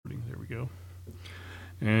go.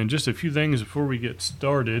 And just a few things before we get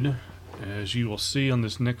started. As you will see on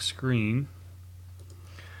this next screen,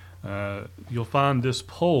 you'll find this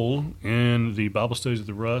poll in the Bible Studies of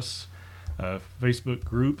the Russ Facebook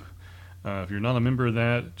group. If you're not a member of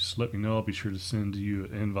that, just let me know. I'll be sure to send you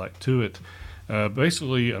an invite to it.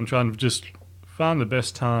 Basically, I'm trying to just find the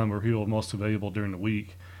best time or who are most available during the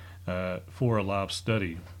week for a live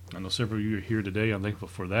study. I know several of you are here today. I'm thankful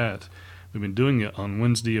for that. We've been doing it on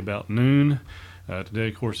Wednesday about noon. Today,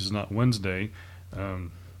 of course, is not Wednesday,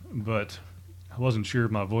 but I wasn't sure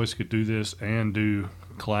if my voice could do this and do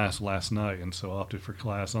class last night, and so I opted for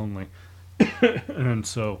class only. And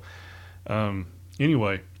so,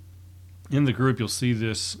 anyway, in the group, you'll see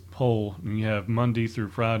this poll. You have Monday through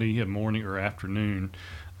Friday, you have morning or afternoon.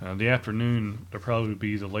 The afternoon, there'll probably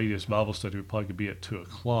be the latest Bible study would probably be at 2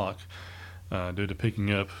 o'clock due to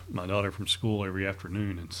picking up my daughter from school every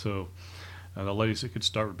afternoon. And so the latest it could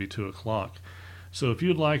start would be 2 o'clock. So if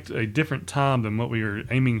you'd like a different time than what we are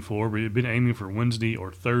aiming for, we've been aiming for Wednesday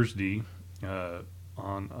or Thursday at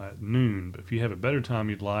noon. But if you have a better time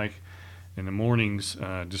you'd like in the mornings,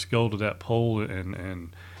 just go to that poll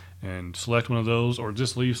and select one of those, or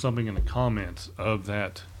just leave something in the comments of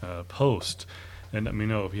that post and let me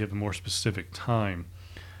know if you have a more specific time.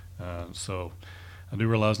 So I do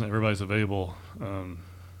realize not everybody's available on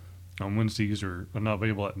Wednesdays or not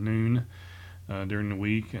available at noon during the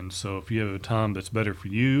week, and so if you have a time that's better for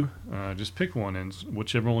you, just pick one, and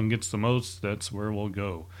whichever one gets the most, that's where we'll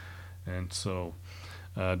go. And so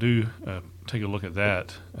do take a look at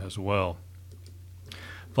that as well.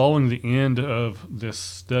 Following the end of this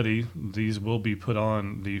study, these will be put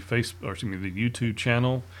on the the YouTube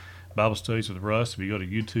channel, Bible Studies with Russ. If you go to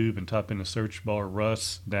YouTube and type in the search bar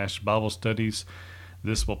Russ-Bible Studies,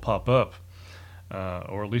 this will pop up,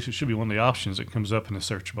 or at least it should be one of the options that comes up in the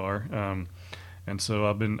search bar. And so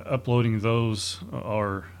I've been uploading those,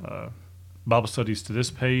 our Bible studies, to this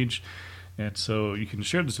page. And so you can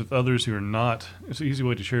share this with others who are not. It's an easy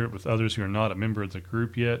way to share it with others who are not a member of the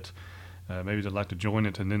group yet. Maybe they'd like to join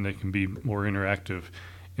it, and then they can be more interactive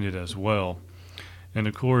in it as well. And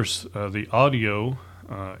of course, the audio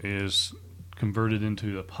is converted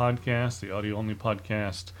into the podcast, the audio-only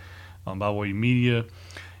podcast on Byway Media.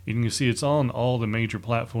 You can see it's on all the major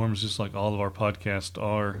platforms, just like all of our podcasts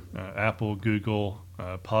are. Apple, Google,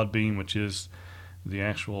 Podbean, which is the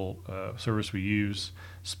actual service we use,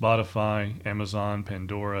 Spotify, Amazon,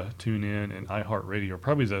 Pandora, TuneIn, and iHeartRadio are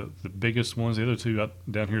probably the biggest ones. The other two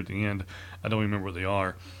down here at the end, I don't remember where they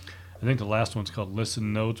are. I think the last one's called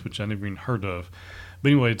Listen Notes, which I never even heard of.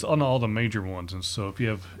 But anyway, it's on all the major ones. And so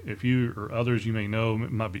if you or others you may know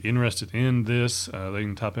might be interested in this, they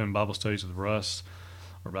can type in Bible Studies with Russ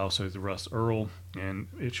or Bible Studies with Russ Earl, and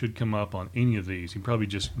it should come up on any of these. You can probably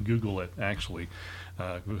just Google it, actually.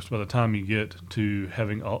 Because by the time you get to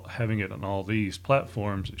having it on all these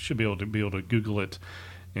platforms, it should be able to Google it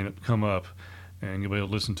and it come up, and you'll be able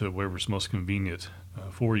to listen to it wherever it's most convenient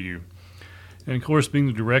for you. And of course, being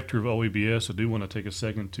the director of OEBS, I do want to take a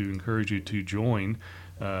second to encourage you to join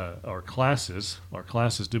our classes. Our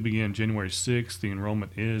classes do begin January 6th. The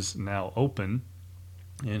enrollment is now open.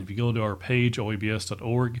 And if you go to our page,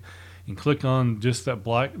 oebs.org, and click on just that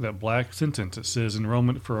black sentence that says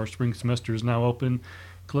enrollment for our spring semester is now open,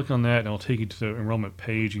 click on that, and it'll take you to the enrollment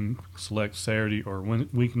page. You can select Saturday or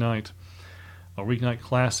weeknight. Our weeknight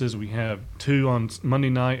classes, we have 2 on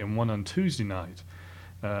Monday night and 1 on Tuesday night.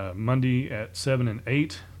 Monday at 7 and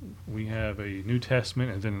 8, we have a New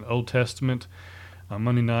Testament and then an Old Testament on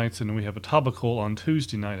Monday nights, and then we have a topical on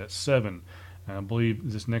Tuesday night at 7. I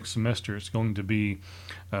believe this next semester it's going to be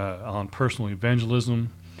on personal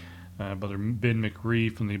evangelism. Brother Ben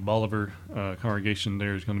McRee from the Bolivar congregation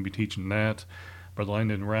there is going to be teaching that. Brother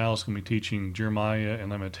Landon Rouse is going to be teaching Jeremiah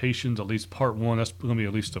and Lamentations, at least part 1. That's going to be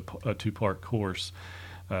at least a 2-part course.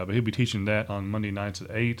 But he'll be teaching that on Monday nights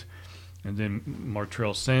at 8. And then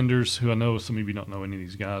Martrell Sanders, who I know some of you don't know any of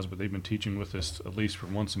these guys, but they've been teaching with us at least for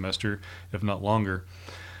 1 semester, if not longer.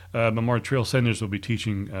 But Martrell Sanders will be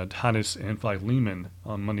teaching Titus and Philemon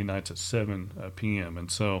on Monday nights at 7 p.m.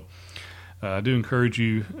 And so I do encourage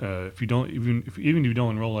you, if you don't even if you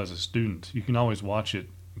don't enroll as a student, you can always watch it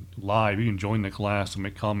live. You can join the class and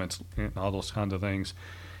make comments and all those kinds of things.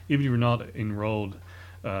 Even if you're not enrolled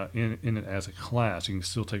in it as a class, you can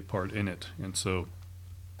still take part in it. And so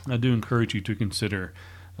I do encourage you to consider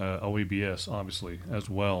OEBS, obviously, as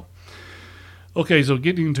well. Okay, so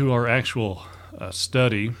getting into our actual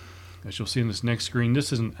study, as you'll see in this next screen,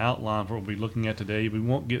 this is an outline for what we'll be looking at today. We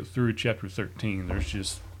won't get through chapter 13.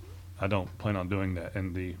 I don't plan on doing that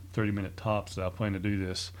in the 30-minute tops that I plan to do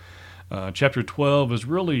this. Chapter 12 is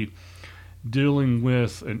really dealing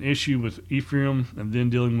with an issue with Ephraim, and then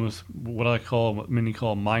dealing with what many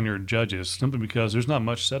call minor judges, simply because there's not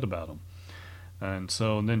much said about them. And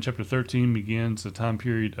then chapter 13 begins the time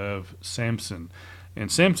period of Samson.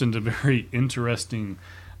 And Samson's a very interesting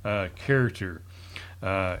character.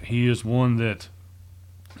 He is one that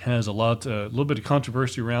has a little bit of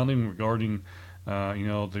controversy around him regarding,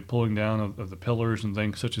 the pulling down of the pillars and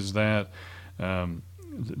things such as that, the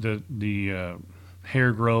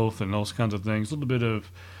hair growth and those kinds of things. A little bit of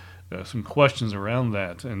some questions around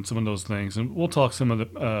that and some of those things, and we'll talk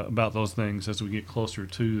about those things as we get closer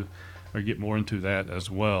to, or get more into that as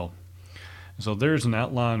well. So there's an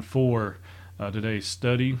outline for today's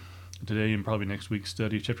study. Today and probably next week's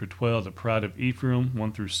study, chapter 12, the pride of Ephraim,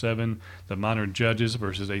 1 through 7, the minor judges,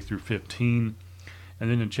 verses 8 through 15. And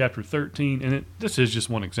then in chapter 13, and this is just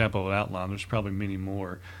one example of an outline, there's probably many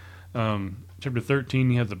more. Chapter 13,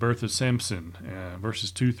 you have the birth of Samson. Verses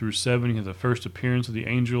 2 through 7, you have the first appearance of the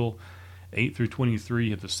angel. 8 through 23,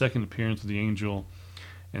 you have the second appearance of the angel.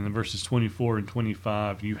 And then verses 24 and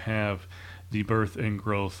 25, you have the birth and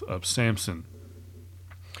growth of Samson.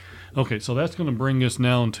 Okay, so that's going to bring us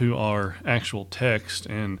now into our actual text.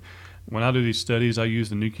 And when I do these studies, I use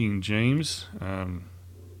the New King James.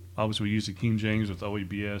 Obviously, we use the King James with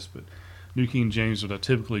OEBS, but New King James is what I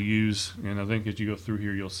typically use. And I think as you go through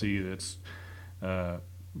here, you'll see that it's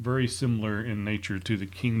very similar in nature to the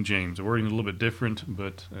King James. The wording is a little bit different,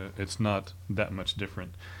 but it's not that much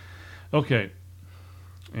different. Okay,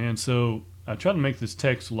 and so I try to make this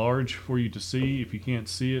text large for you to see. If you can't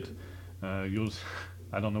see it,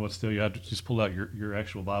 I don't know what to tell you. I have to just pull out your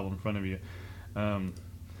actual Bible in front of you.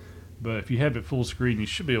 But if you have it full screen, you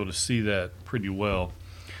should be able to see that pretty well.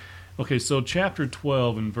 Okay, so chapter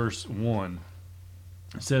 12 and verse 1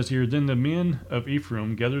 says here, "Then the men of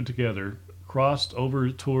Ephraim gathered together, crossed over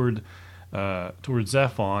toward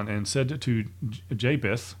Zaphon, and said to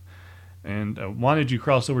Japheth, and why did you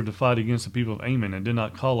cross over to fight against the people of Ammon and did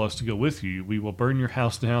not call us to go with you? We will burn your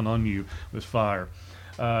house down on you with fire."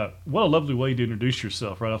 What a lovely way to introduce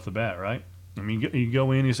yourself right off the bat, right? I mean, you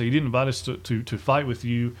go in, you say, you didn't invite us to fight with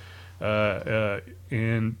you,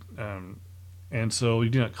 and so you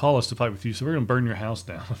did not call us to fight with you, so we're going to burn your house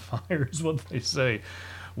down with fire, is what they say.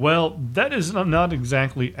 Well, that is not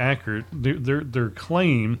exactly accurate. Their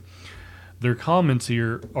claim, their comments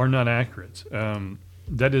here are not accurate.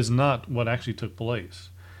 That is not what actually took place.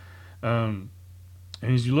 And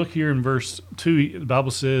as you look here in verse 2, the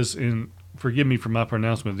Bible says, forgive me for my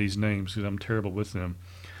pronouncement of these names because I'm terrible with them,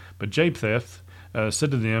 but Japheth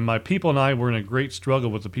said to them, "My people and I were in a great struggle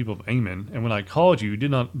with the people of Ammon, and when I called you, you did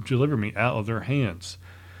not deliver me out of their hands."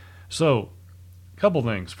 So, a couple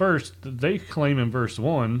things. First, they claim in verse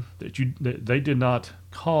 1 that they did not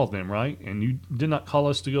call them, right? And you did not call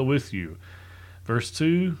us to go with you. Verse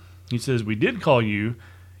 2, he says, "We did call you,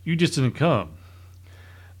 you just didn't come."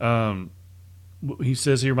 He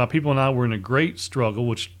says here, "My people and I were in a great struggle,"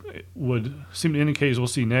 which would seem to indicate, as we'll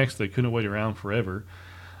see next, they couldn't wait around forever.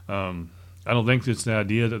 I don't think it's the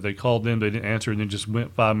idea that they called them, they didn't answer, and then just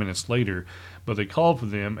went 5 minutes later. But they called for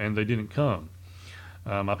them, and they didn't come.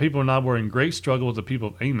 "My people and I were in great struggle with the people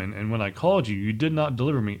of Ammon, and when I called you, you did not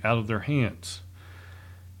deliver me out of their hands."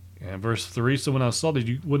 And verse 3, "So when I saw that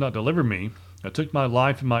you would not deliver me, I took my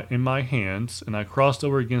life in my hands, and I crossed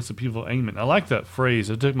over against the people of Ammon." I like that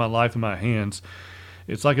phrase, "I took my life in my hands."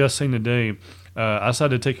 It's like us saying today, I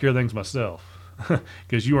decided to take care of things myself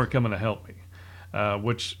because you weren't coming to help me,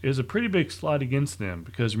 which is a pretty big slight against them,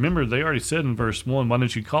 because remember, they already said in verse 1, "Why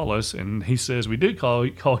didn't you call us?" And he says, "We did call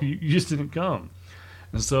you, you just didn't come."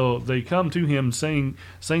 And so they come to him saying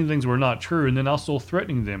things were not true, and then also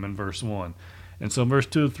threatening them in verse 1. And so in verse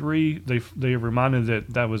 2 and 3, they are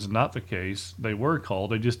reminded that was not the case. They were called,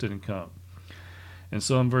 they just didn't come. And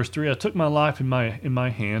so in verse 3, "I took my life in my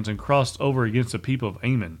hands and crossed over against the people of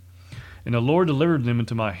Ammon. And the Lord delivered them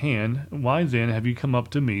into my hand. Why then have you come up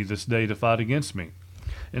to me this day to fight against me?"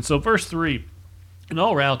 And so verse 3, in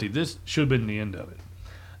all reality, this should have been the end of it.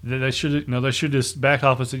 They should just back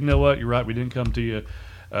off and say, "You know what, you're right, we didn't come to you.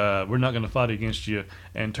 We're not going to fight against you,"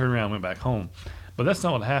 and turn around and went back home. But that's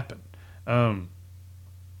not what happened.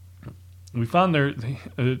 We find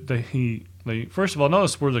they first of all,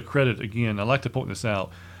 notice where the credit, again, I like to point this out,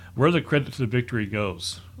 where the credit to the victory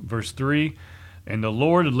goes. Verse 3, "And the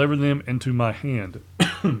Lord delivered them into my hand."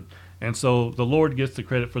 And so the Lord gets the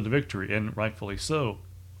credit for the victory, and rightfully so.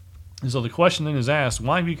 And so the question then is asked,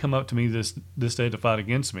 why have you come up to me this day to fight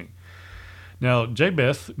against me? Now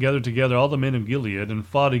Japheth gathered together all the men of Gilead and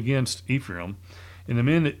fought against Ephraim. And the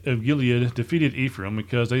men of Gilead defeated Ephraim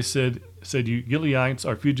because they said, "You Gileadites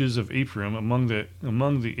are fugitives of Ephraim among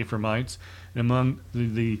the Ephraimites. and among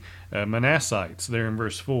the Manassites there in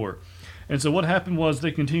verse 4. And so what happened was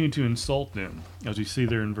they continued to insult them, as we see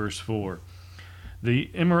there in verse 4. The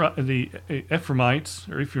Ephraimites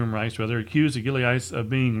accused the Gileadites of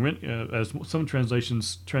being, as some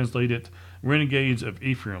translations translate it, renegades of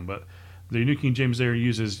Ephraim. But the New King James there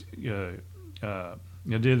uses the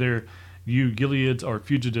idea there, you Gileads are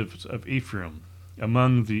fugitives of Ephraim,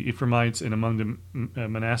 among the Ephraimites and among the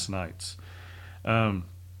Manassites.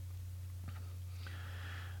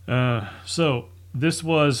 So this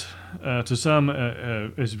was, to some,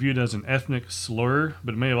 is viewed as an ethnic slur,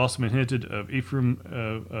 but it may have also been hinted of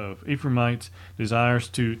Ephraimite desires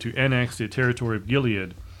to annex the territory of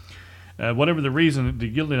Gilead. Whatever the reason,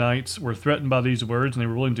 the Gileadites were threatened by these words, and they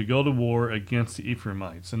were willing to go to war against the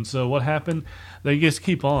Ephraimites. And so what happened? They just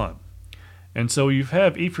keep on. And so you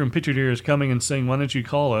have Ephraim pictured here as coming and saying, why don't you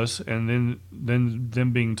call us? And then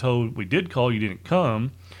them being told, we did call, you didn't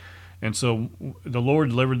come. And so the Lord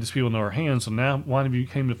delivered these people into our hands. So now, why have you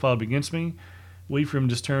came to fight against me? Well, Ephraim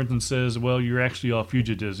just turns and says, well, you're actually all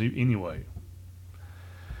fugitives anyway.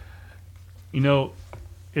 You know,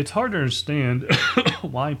 it's hard to understand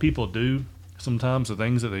why people do sometimes the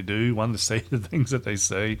things that they do, why they say the things that they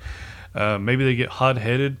say. Maybe they get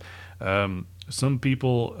hot-headed. Some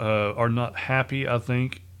people are not happy, I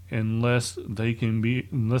think, unless they can be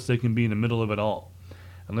in the middle of it all.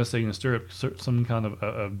 Unless they can stir up some kind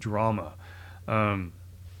of drama. And,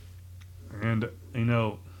 you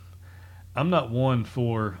know, I'm not one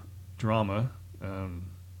for drama.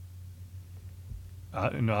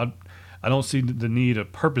 I don't see the need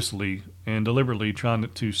of purposely and deliberately trying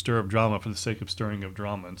to stir up drama for the sake of stirring up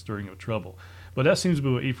drama and stirring up trouble. But that seems to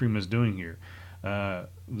be what Ephraim is doing here. Their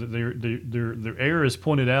error is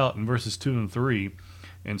pointed out in verses 2 and 3.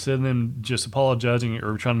 Instead of them just apologizing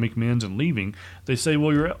or trying to make amends and leaving, they say,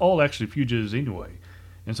 well, you're all actually fugitives anyway.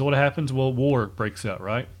 And so what happens? Well, war breaks out,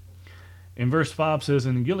 right? In verse 5 says,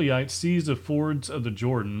 and the Gileadites seized the fords of the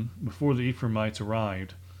Jordan before the Ephraimites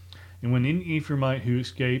arrived. And when any Ephraimite who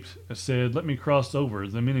escaped said, let me cross over,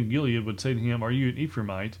 the men of Gilead would say to him, are you an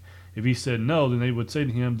Ephraimite? If he said no, then they would say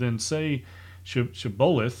to him, then say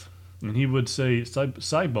Shibboleth. And he would say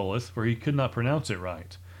Siboleth, for he could not pronounce it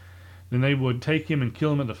right. Then they would take him and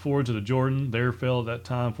kill him at the fords of the Jordan. There fell at that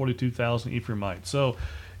time 42,000 Ephraimites. So,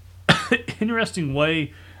 interesting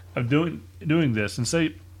way of doing this. And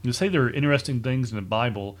to say there are interesting things in the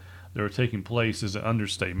Bible that are taking place is an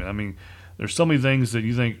understatement. I mean, there's so many things that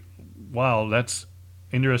you think, wow, that's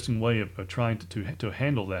an interesting way of trying to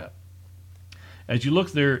handle that. As you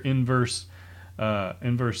look there in verse 5,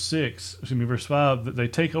 they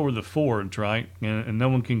take over the fords, right, and no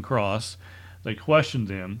one can cross. They questioned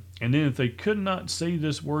them, and then if they could not say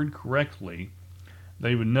this word correctly,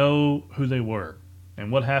 they would know who they were.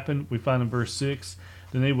 And what happened? We find in verse 6,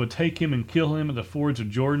 then they would take him and kill him at the fords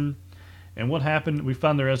of Jordan. And what happened? We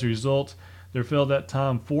find there as a result, there fell that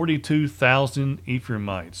time 42,000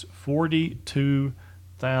 Ephraimites.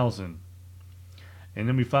 42,000. And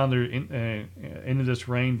then we find there into this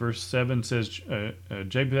reign, verse 7 says,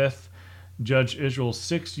 Japheth judged Israel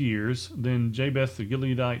 6 years. Then Japheth the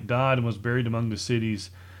Gileadite died and was buried among the cities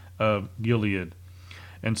of Gilead.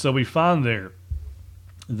 And so we find there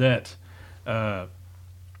that the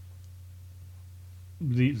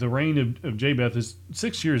reign of Japheth is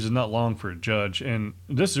 6 years is not long for a judge, and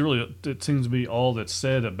this is really, it seems to be all that's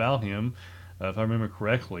said about him, if I remember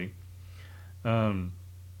correctly. There's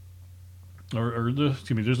a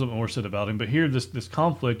little bit more said about him, but here this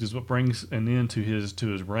conflict is what brings an end to his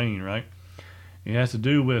reign, right? It has to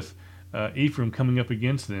do with Ephraim coming up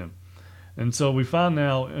against them. And so we find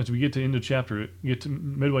now, as we get to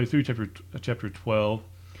midway through chapter 12,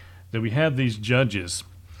 that we have these judges.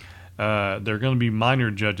 They're going to be minor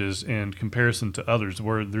judges in comparison to others,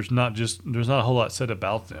 where there's not a whole lot said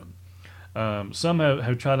about them. Some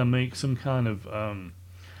have tried to make some kind of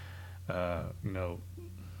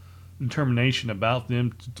determination about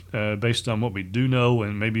them based on what we do know,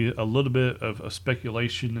 and maybe a little bit of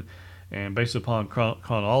speculation, and based upon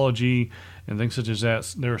chronology and things such as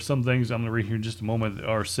that. There are some things I'm going to read here in just a moment that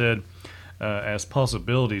are said as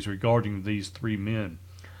possibilities regarding these three men.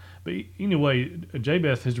 But anyway,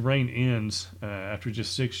 Japheth, his reign ends after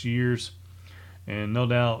just 6 years, and no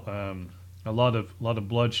doubt a lot of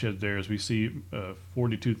bloodshed there, as we see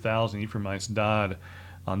 42,000 Ephraimites died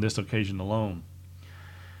on this occasion alone.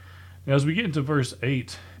 Now, as we get into verse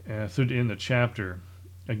 8 through the end of the chapter,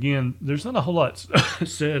 again, there's not a whole lot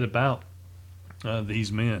said about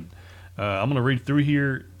these men. I'm going to read through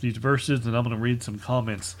here these verses, and I'm going to read some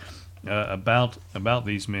comments about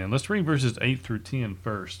these men. Let's read verses 8 through 10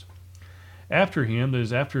 first. After him, that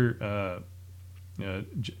is after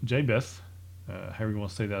Japheth, however you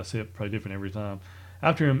want to say that. I say it probably different every time.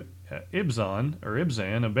 After him,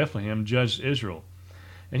 Ibzan of Bethlehem judged Israel.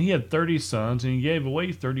 And he had 30 sons, and he gave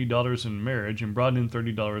away $30 in marriage and brought in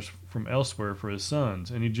 $30 from elsewhere for his sons.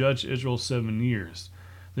 And he judged Israel 7 years.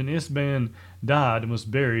 Then Ibzan died and was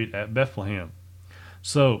buried at Bethlehem.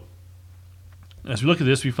 So, as we look at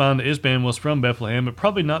this, we find that Ibzan was from Bethlehem, but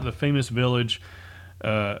probably not the famous village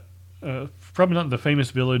of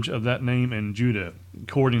that name in Judah,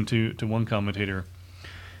 according to one commentator.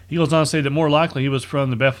 He goes on to say that more likely he was from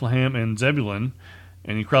the Bethlehem and Zebulun,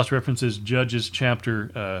 and he cross-references Judges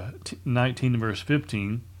chapter 19, verse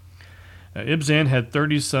 15. Ibzan had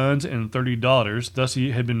 30 sons and 30 daughters, thus he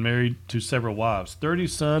had been married to several wives. 30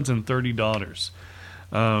 sons and 30 daughters.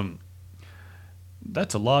 That's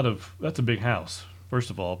a big house, first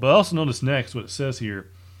of all. But also notice next what it says here.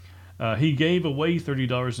 He gave away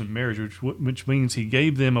 $30 in marriage, which means he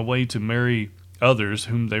gave them away to marry others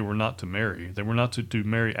whom they were not to marry. They were not to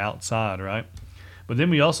marry outside, right? But then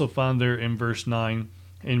we also find there in verse 9,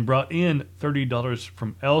 and brought in $30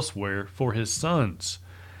 from elsewhere for his sons.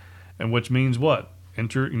 And which means what?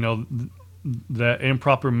 Enter, that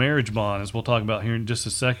improper marriage bond, as we'll talk about here in just a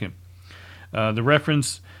second. The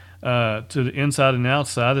reference to the inside and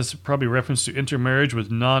outside is probably a reference to intermarriage with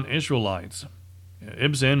non-Israelites.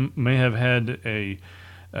 Ibzan may have had a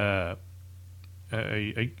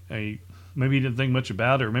maybe he didn't think much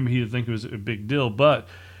about it, or maybe he didn't think it was a big deal, but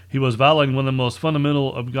he was violating one of the most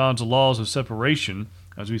fundamental of God's laws of separation,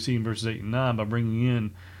 as we see in verses 8 and 9, by bringing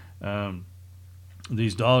in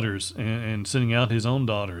these daughters and sending out his own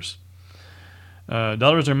daughters.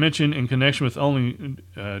 Daughters are mentioned in connection with only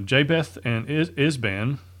Japheth and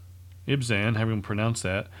Ibzan, however you pronounce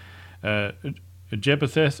that.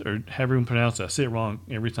 Jephtheth, or however you pronounce that, I say it wrong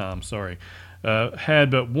every time, sorry,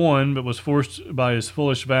 had but one, but was forced by his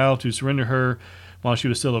foolish vow to surrender her while she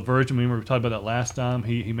was still a virgin. Remember, we talked about that last time.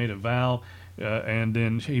 He made a vow, and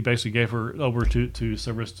then he basically gave her over to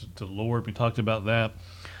service to the Lord. We talked about that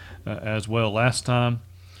as well last time.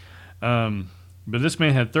 But this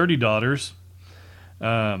man had 30 daughters,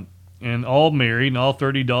 and all married, and all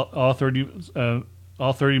 30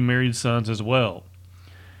 married sons as well.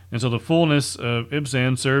 And so the fullness of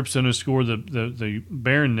Ibzan serves to underscore the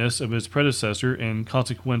barrenness of his predecessor and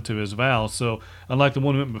consequent to his vow. So unlike the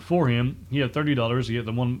one who went before him, he had 30 daughters, yet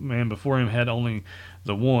the one man before him had only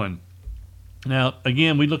the one. Now,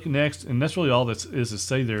 again, we look next, and that's really all that is to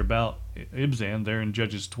say there about Ibzan there in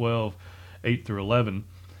Judges 12, 8 through 11,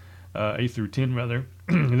 8 through 10 rather.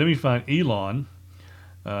 And then we find Elon,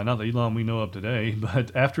 not the Elon we know of today,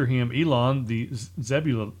 but after him, Elon, the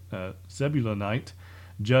Zebulunite,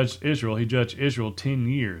 judged Israel. He judged Israel 10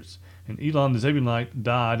 years. And Elon the Zebulunite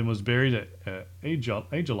died and was buried at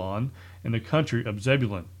Ajalon in the country of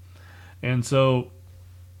Zebulun. And so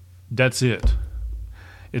that's it.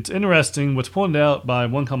 It's interesting. What's pointed out by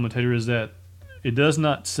one commentator is that it does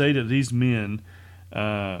not say that these men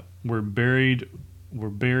were buried,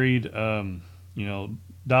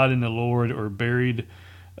 died in the Lord, or buried.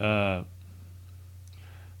 What's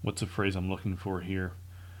the phrase I'm looking for here?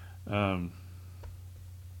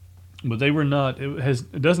 But they were not.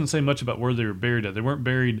 It doesn't say much about where they were buried at. They weren't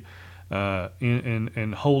buried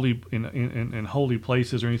in holy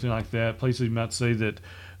places or anything like that. Places you might say that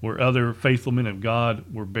where other faithful men of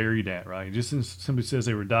God were buried at. Right? It just simply says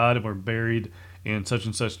they were died and were buried in such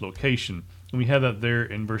and such location. And we have that there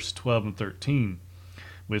in verses 12 and 13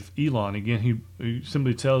 with Elon. Again, he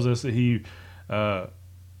simply tells us that we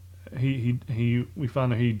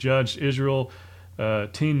find that he judged Israel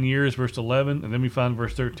 10 years, verse 11, and then we find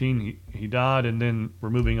verse 13, he died, and then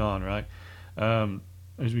we're moving on, right?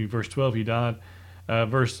 Verse 12, he died.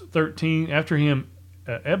 Verse 13, after him,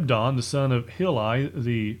 Ebdon, the son of Hili,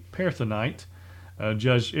 the Perthonite,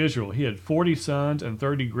 judged Israel. He had 40 sons and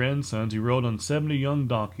 30 grandsons. He rode on 70 young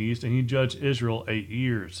donkeys, and he judged Israel 8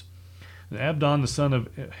 years. And Abdon, the son of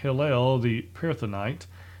Hillel, the Perthonite,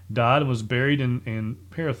 died and was buried in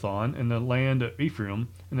Parathon in the land of Ephraim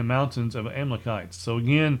in the mountains of Amalekites. So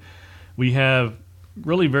again, we have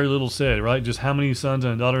really very little said, right? Just how many sons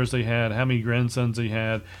and daughters they had, how many grandsons they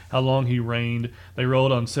had, how long he reigned. They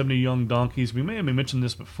rode on 70 young donkeys. We may have mentioned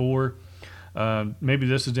this before. Maybe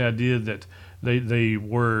this is the idea that they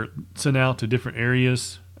were sent out to different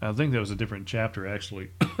areas. I think that was a different chapter,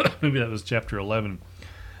 actually. Maybe that was chapter 11.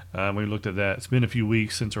 We looked at that. It's been a few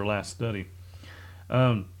weeks since our last study.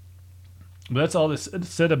 But that's all that's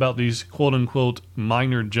said about these quote-unquote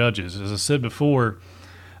minor judges. As I said before,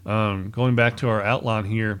 going back to our outline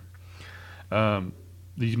here,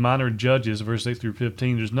 these minor judges, verse 8 through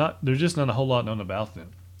 15, there's just not a whole lot known about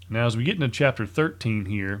them. Now, as we get into chapter 13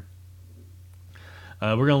 here,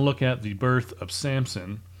 We're going to look at the birth of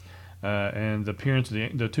Samson and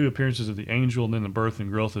the two appearances of the angel, and then the birth and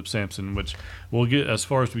growth of Samson, which we'll get as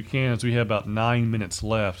far as we can, as we have about 9 minutes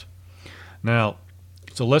left. Now,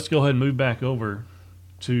 so let's go ahead and move back over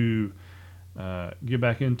to get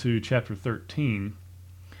back into chapter 13.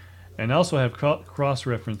 And I also have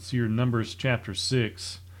cross-reference here Numbers chapter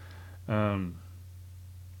 6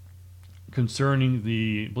 concerning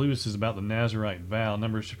I believe this is about the Nazirite vow,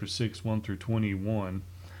 Numbers chapter 6, 1 through 21,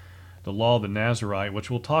 the law of the Nazirite, which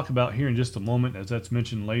we'll talk about here in just a moment, as that's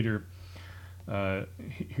mentioned later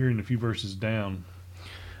here in a few verses down.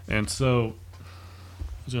 And so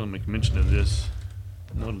I was going to make mention of this,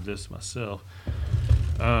 noted this myself,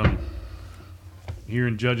 here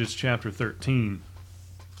in Judges chapter 13.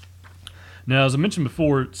 Now, as I mentioned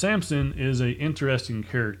before, Samson is an interesting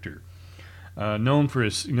character, known for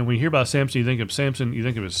his, when you hear about Samson, you think of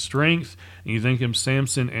his strength, and you think of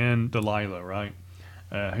Samson and Delilah, right?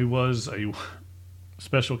 Who was a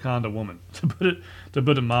special kind of woman, to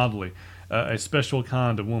put it mildly, a special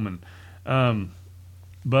kind of woman.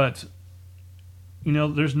 But,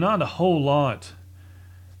 there's not a whole lot.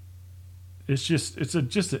 It's just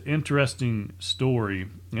an interesting story,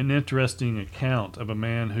 an interesting account of a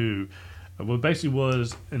man who basically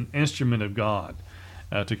was an instrument of God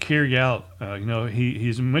to carry out.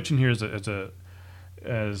 He's mentioned here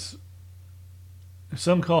as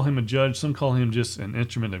some call him a judge, some call him just an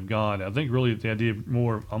instrument of God. I think really the idea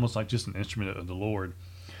more almost like just an instrument of the Lord.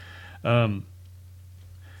 And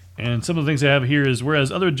some of the things I have here is,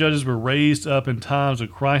 whereas other judges were raised up in times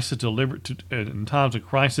of crisis to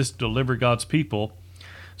deliver God's people,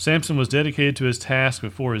 Samson was dedicated to his task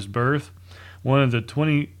before his birth. One of the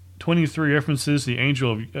 23 references to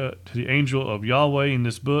the angel of Yahweh in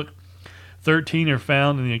this book, 13 are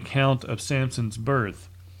found in the account of Samson's birth.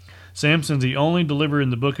 Samson's the only deliverer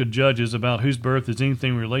in the book of Judges about whose birth is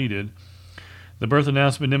anything related. The birth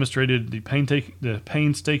announcement demonstrated the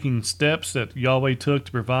painstaking steps that Yahweh took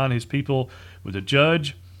to provide his people with a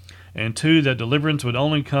judge, and 2, that deliverance would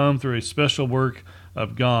only come through a special work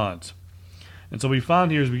of God's. And so we find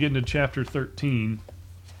here, as we get into chapter 13,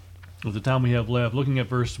 with the time we have left, looking at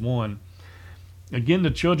verse 1, again the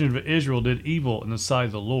children of Israel did evil in the sight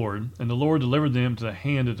of the Lord, and the Lord delivered them to the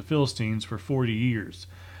hand of the Philistines for 40 years.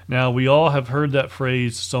 Now, we all have heard that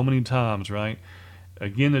phrase so many times, right?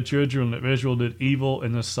 Again, the children of Israel did evil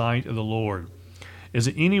in the sight of the Lord. Is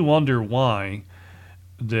it any wonder why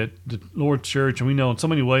that the Lord's church, and we know in so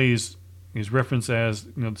many ways is referenced as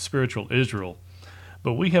the spiritual Israel,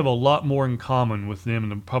 but we have a lot more in common with them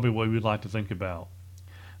than probably what we'd like to think about,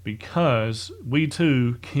 because we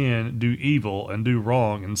too can do evil and do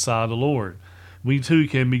wrong inside the Lord. We too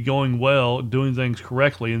can be going well, doing things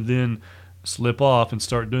correctly, and then slip off and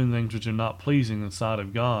start doing things which are not pleasing inside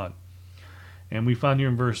of God. And we find here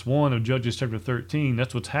in verse 1 of Judges chapter 13,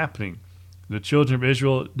 that's what's happening. The children of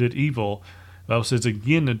Israel did evil. The Bible says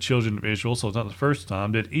again the children of Israel, so it's not the first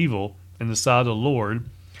time, did evil in the sight of the Lord.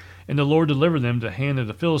 And the Lord delivered them to the hand of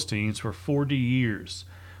the Philistines for 40 years.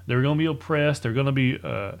 They were going to be oppressed. They're going to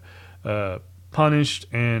be punished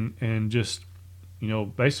and just,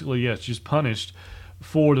 basically, yes, just punished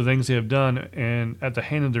for the things they have done and at the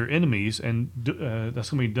hand of their enemies. And that's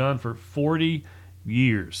going to be done for 40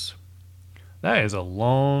 years. That is a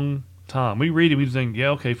long time. We read it, we think,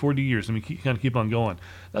 40 years. And we kind of keep on going.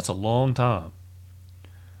 That's a long time.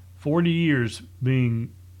 40 years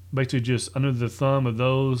being basically just under the thumb of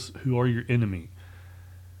those who are your enemy.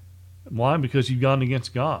 Why? Because you've gone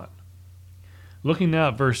against God. Looking now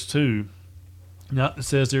at verse 2, now it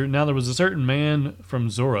says there, now there was a certain man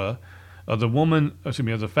from Zorah, of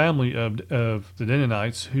the family of the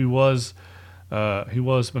Danites, who was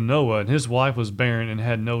Manoah, and his wife was barren and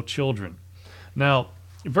had no children. Now,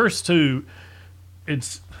 verse 2,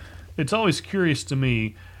 it's always curious to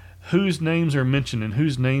me whose names are mentioned and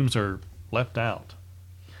whose names are left out.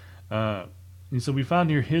 And so we find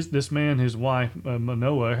here this man, his wife,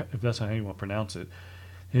 Manoah, if that's how you want to pronounce it,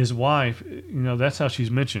 his wife, that's how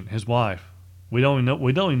she's mentioned, his wife. We don't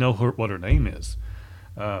even know what her name is.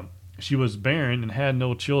 She was barren and had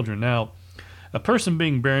no children. Now, a person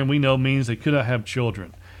being barren, we know, means they could not have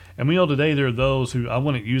children. And we know today there are those who, I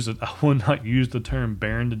will not use the term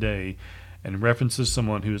barren today and references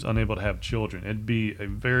someone who is unable to have children. It'd be to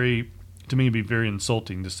me, it'd be very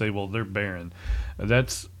insulting to say, well, they're barren.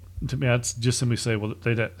 To me, that's just simply say, well,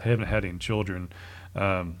 they haven't had any children. They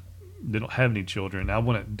don't have any children. I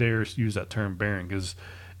wouldn't dare use that term barren, because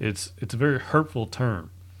it's a very hurtful term.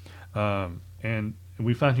 And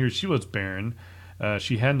we find here she was barren.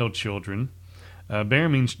 She had no children.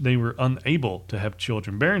 Barren means they were unable to have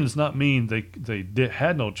children. Barren does not mean they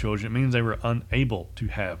had no children. It means they were unable to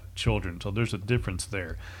have children. So there's a difference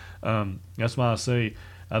there. That's why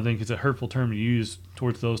I think it's a hurtful term to use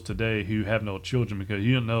towards those today who have no children, because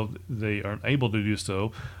you don't know they aren't able to do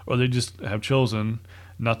so, or they just have chosen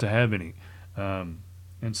not to have any.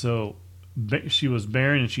 And so she was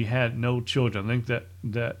barren and she had no children. I think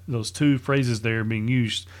that those two phrases there being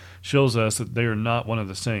used shows us that they are not one of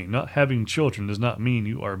the same. Not having children does not mean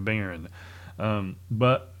you are barren.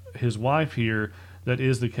 But his wife here, that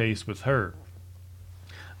is the case with her.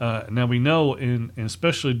 Now we know,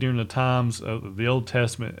 especially during the times of the Old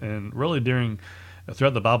Testament, and really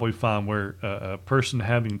throughout the Bible, we find where a person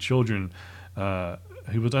having children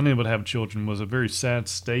who was unable to have children was a very sad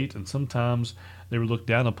state, and sometimes they were looked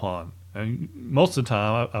down upon. And most of the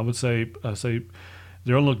time, I would say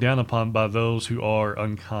they're looked down upon by those who are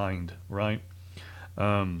unkind, right?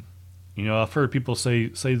 I've heard people say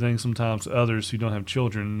things sometimes to others who don't have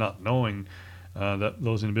children, not knowing that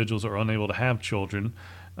those individuals are unable to have children.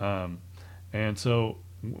 And so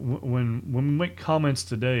when we make comments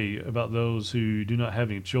today about those who do not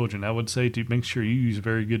have any children, I would say to make sure you use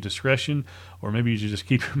very good discretion, or maybe you should just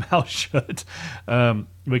keep your mouth shut,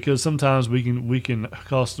 because sometimes we can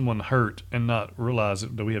cause someone hurt and not realize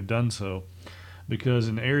that we have done so. Because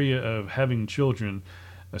in the area of having children,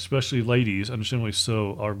 especially ladies, understandably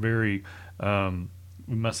so, are very,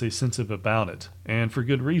 we must say, sensitive about it, and for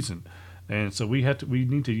good reason. And so we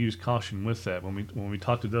need to use caution with that when we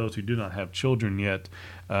talk to those who do not have children yet.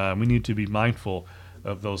 We need to be mindful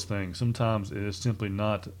of those things. Sometimes it is simply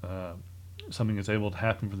not something that's able to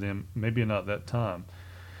happen for them, maybe not that time.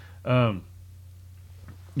 The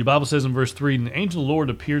Bible says in verse 3, "And the angel of the Lord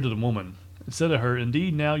appeared to the woman and said to her,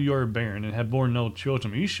 Indeed, now you are barren and have borne no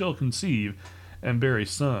children, but you shall conceive and bear a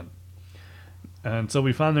son." And so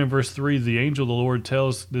we find there in verse 3, the angel of the Lord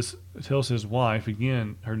tells his wife,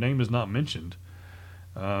 again, her name is not mentioned,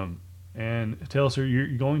 and tells her,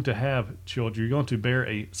 you're going to have children, you're going to bear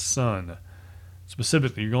a son.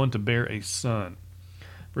 Specifically, you're going to bear a son.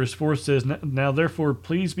 Verse 4 says, "Now therefore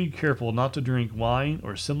please be careful not to drink wine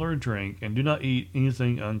or similar drink, and do not eat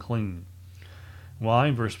anything unclean." Why?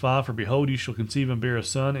 Verse 5, "For behold, you shall conceive and bear a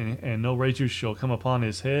son, and no razor shall come upon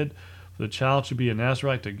his head. For the child shall be a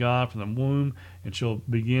Nazarite to God from the womb, and shall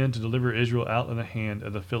begin to deliver Israel out of the hand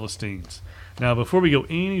of the Philistines." Now, before we go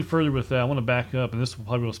any further with that, I want to back up, and this will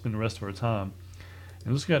probably spend the rest of our time.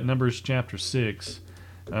 And let's get Numbers chapter 6.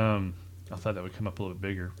 I thought that would come up a little bit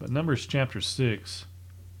bigger. But Numbers chapter 6.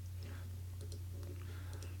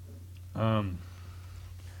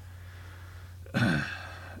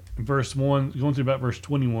 Verse 1, going through about verse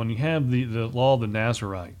 21, you have the law of the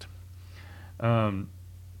Nazarite.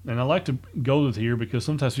 And I like to go with here because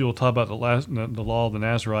sometimes people talk about the law of the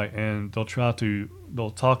Nazarite, and they'll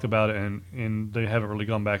talk about it, and they haven't really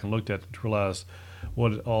gone back and looked at it to realize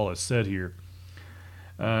what it all is said here.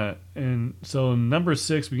 And so in Numbers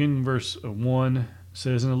 6, beginning in verse 1,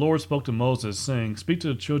 says, "And the Lord spoke to Moses, saying, Speak to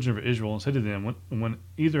the children of Israel, and say to them, when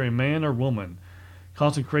either a man or woman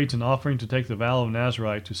consecrates an offering to take the vow of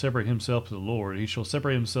Nazarite to separate himself to the Lord, he shall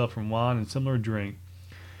separate himself from wine and similar drink.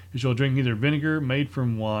 He shall drink neither vinegar made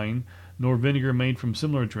from wine, nor vinegar made from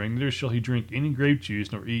similar drink, neither shall he drink any grape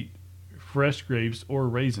juice, nor eat fresh grapes or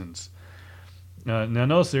raisins." Now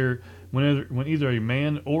notice there, when either a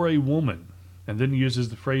man or a woman, and then he uses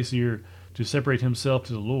the phrase here, to separate himself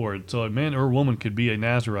to the Lord. So a man or a woman could be a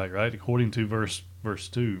Nazarite, right, according to verse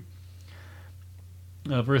 2.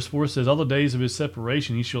 Verse 4 says, "All the days of his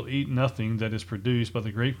separation he shall eat nothing that is produced by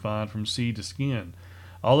the grapevine from seed to skin.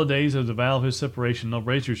 All the days of the vow of his separation no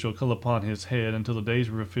razor shall come upon his head until the days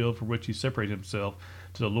were fulfilled for which he separated himself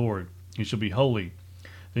to the Lord. He shall be holy.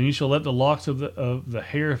 Then he shall let the locks of the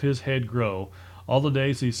hair of his head grow. All the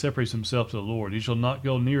days he separates himself to the Lord. He shall not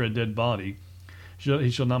go near a dead body.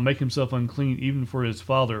 He shall not make himself unclean even for his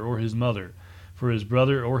father or his mother, for his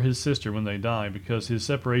brother or his sister when they die, because his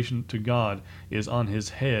separation to God is on his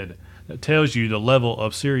head." That tells you the level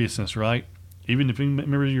of seriousness, right? Even if a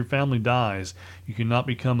member of your family dies, you cannot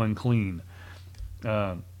become unclean.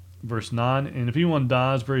 Verse 9, "And if anyone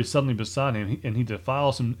dies very suddenly beside him, and he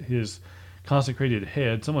defiles his consecrated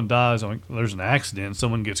head," someone dies, there's an accident,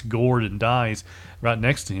 someone gets gored and dies right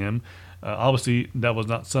next to him. Obviously, that was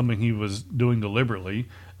not something he was doing deliberately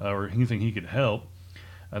or anything he could help.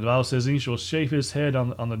 The Bible says, "He shall shave his head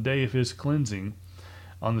on the day of his cleansing.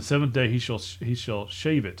 On the seventh day he shall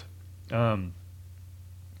shave it."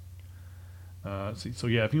 So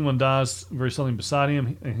if anyone dies very suddenly beside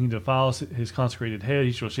him, and he defiles his consecrated head,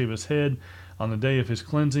 he shall shave his head on the day of his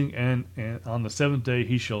cleansing, and on the seventh day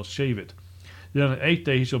he shall shave it. Then on the 8th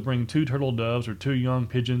day he shall bring 2 turtle doves or 2 young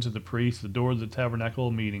pigeons to the priest at the door of the tabernacle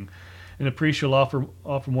of meeting. And the priest shall offer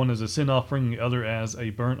one as a sin offering, and the other as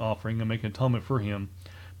a burnt offering, and make atonement for him,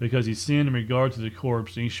 because he sinned in regard to the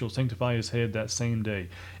corpse, and he shall sanctify his head that same day.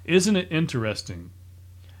 Isn't it interesting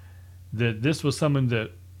that this was something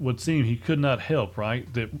that would seem he could not help,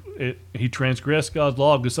 right? That he transgressed God's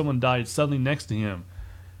law because someone died suddenly next to him.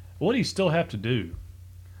 What did he still have to do?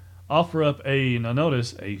 Offer up now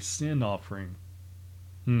notice, a sin offering.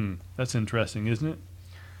 That's interesting, isn't it?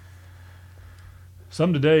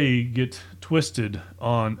 Some today get twisted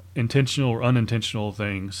on intentional or unintentional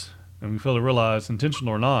things, and we fail to realize,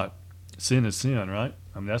 intentional or not, sin is sin, right?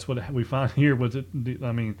 I mean, that's what we find here with it.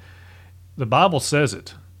 I mean, the Bible says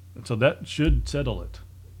it, and so that should settle it.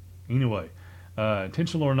 Anyway,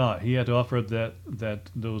 intentional or not, he had to offer up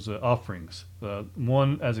those offerings.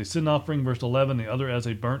 One as a sin offering, verse 11, the other as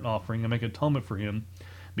a burnt offering, and make atonement for him,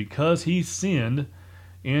 because he sinned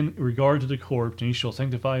in regard to the corpse, and he shall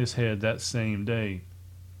sanctify his head that same day.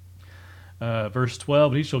 Verse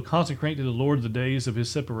 12, he shall consecrate to the Lord the days of his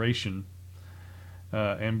separation,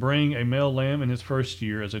 and bring a male lamb in its first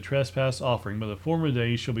year as a trespass offering, but the former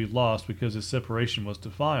days shall be lost because his separation was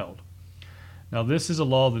defiled. Now this is a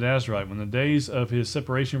law of the Nazarite. When the days of his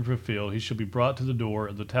separation are fulfilled, he shall be brought to the door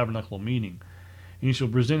of the tabernacle meeting. And he shall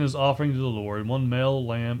present his offering to the Lord, 1 male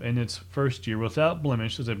lamb in its first year without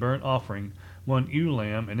blemish as a burnt offering, 1 ewe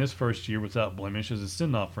lamb in its first year without blemish as a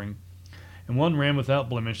sin offering, and 1 ram without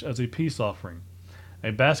blemish as a peace offering.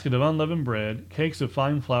 A basket of unleavened bread, cakes of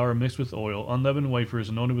fine flour mixed with oil, unleavened wafers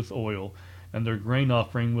anointed with oil, and their grain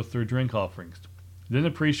offering with their drink offerings. Then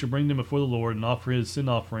the priest shall bring them before the Lord and offer his sin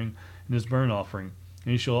offering and his burnt offering.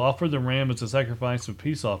 And he shall offer the ram as a sacrifice of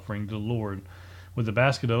peace offering to the Lord. With the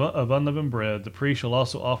basket of unleavened bread, the priest shall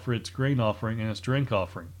also offer its grain offering and its drink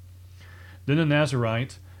offering. Then the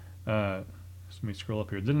Nazarite, let me scroll up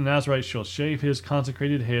here. Then the Nazarite shall shave his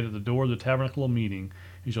consecrated head at the door of the tabernacle of meeting.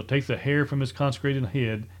 He shall take the hair from his consecrated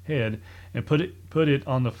head and put it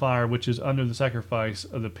on the fire which is under the sacrifice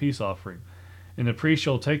of the peace offering. And the priest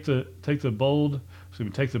shall take the boiled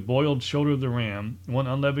shoulder of the ram, 1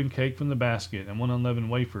 unleavened cake from the basket, and 1 unleavened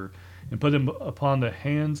wafer, and put them upon the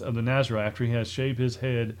hands of the Nazarite after he has shaved his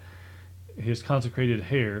head, his consecrated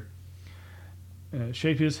hair.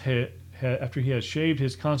 After he has shaved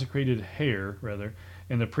his consecrated hair,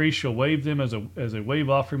 and the priest shall wave them as a wave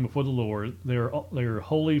offering before the Lord. They are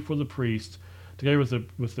holy for the priest, together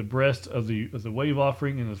with the breast of the wave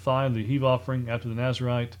offering and the thigh of the heave offering. After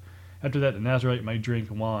that, the Nazarite may drink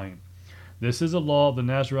wine. This is a law of the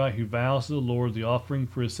Nazarite who vows to the Lord the offering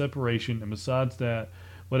for his separation, and besides that,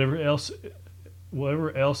 whatever else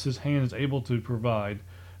his hand is able to provide,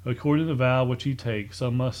 according to the vow which he takes,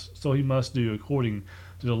 so he must do according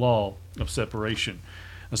to the law of separation.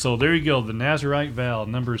 And so there you go, the Nazarite vow,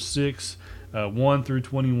 Numbers 6, 1 through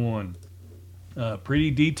 21. Pretty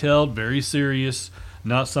detailed, very serious,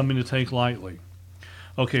 not something to take lightly.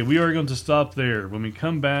 Okay, we are going to stop there. When we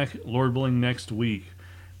come back, Lord willing, next week,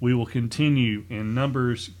 we will continue in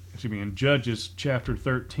Judges chapter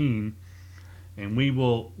 13, and we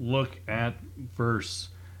will look at verse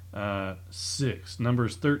 6.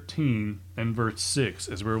 Numbers 13 and verse 6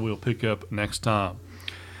 is where we'll pick up next time.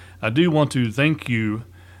 I do want to thank you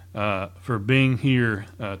for being here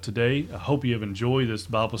today. I hope you have enjoyed this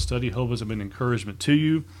Bible study. I hope it's been an encouragement to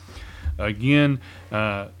you. Again,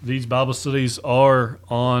 these Bible studies are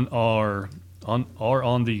on the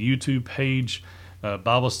YouTube page,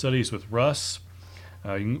 Bible Studies with Russ.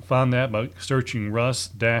 You can find that by searching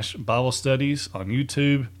Russ-Bible Studies on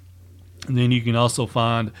YouTube. And then you can also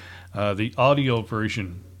find the audio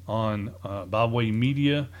version on Bibleway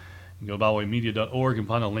Media. You can go to BibleWayMedia.org and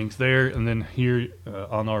find a link there. And then here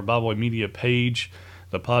on our Bibleway Media page,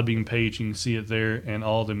 the Podbean page, you can see it there and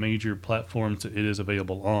all the major platforms that it is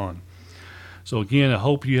available on. So again, I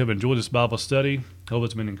hope you have enjoyed this Bible study. I hope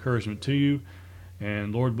it's been an encouragement to you.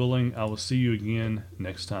 And Lord willing, I will see you again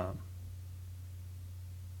next time.